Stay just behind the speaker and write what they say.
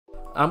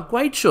I'm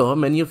quite sure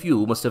many of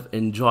you must have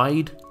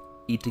enjoyed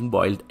eating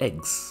boiled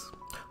eggs.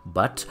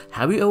 But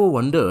have you ever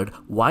wondered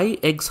why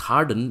eggs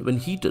harden when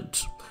heated,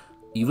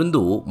 even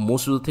though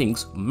most of the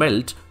things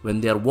melt when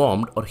they are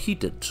warmed or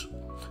heated?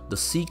 The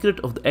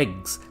secret of the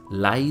eggs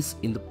lies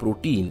in the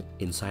protein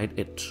inside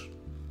it.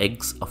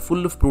 Eggs are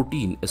full of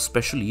protein,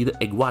 especially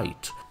the egg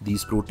white.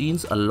 These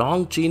proteins are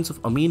long chains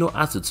of amino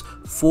acids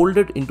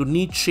folded into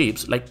neat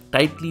shapes like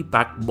tightly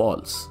packed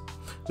balls.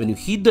 When you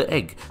heat the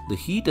egg, the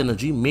heat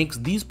energy makes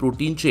these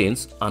protein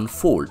chains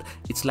unfold.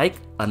 It's like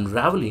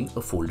unraveling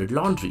a folded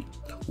laundry.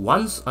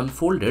 Once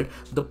unfolded,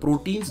 the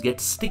proteins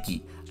get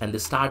sticky and they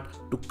start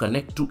to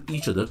connect to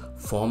each other,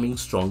 forming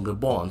stronger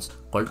bonds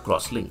called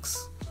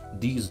cross-links.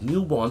 These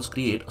new bonds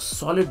create a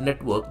solid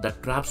network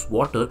that traps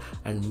water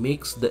and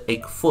makes the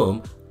egg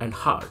firm and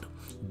hard.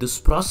 This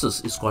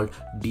process is called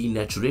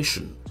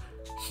denaturation.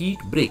 Heat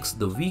breaks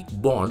the weak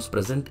bonds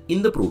present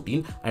in the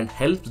protein and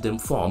helps them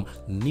form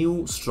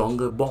new,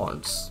 stronger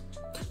bonds.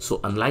 So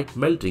unlike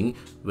melting,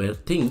 where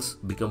things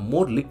become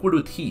more liquid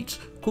with heat,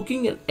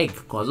 cooking an egg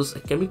causes a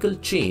chemical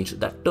change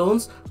that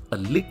turns a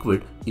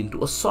liquid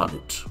into a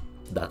solid.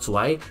 That's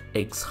why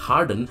eggs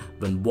harden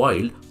when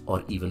boiled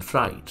or even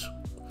fried.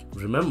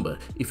 Remember,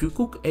 if you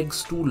cook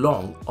eggs too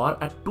long or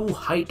at too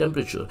high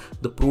temperature,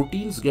 the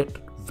proteins get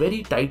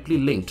very tightly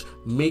linked,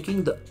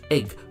 making the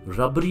egg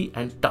rubbery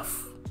and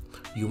tough.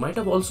 You might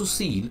have also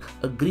seen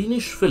a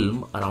greenish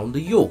film around the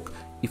yolk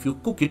if you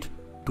cook it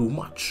too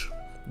much.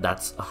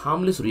 That's a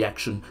harmless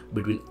reaction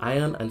between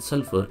iron and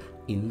sulfur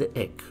in the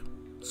egg.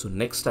 So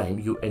next time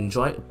you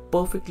enjoy a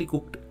perfectly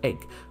cooked egg,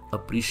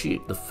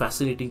 appreciate the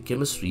fascinating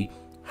chemistry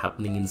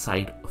happening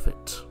inside of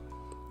it.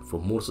 For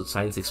more such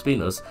science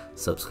explainers,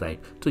 subscribe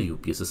to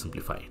UPSC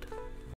Simplified.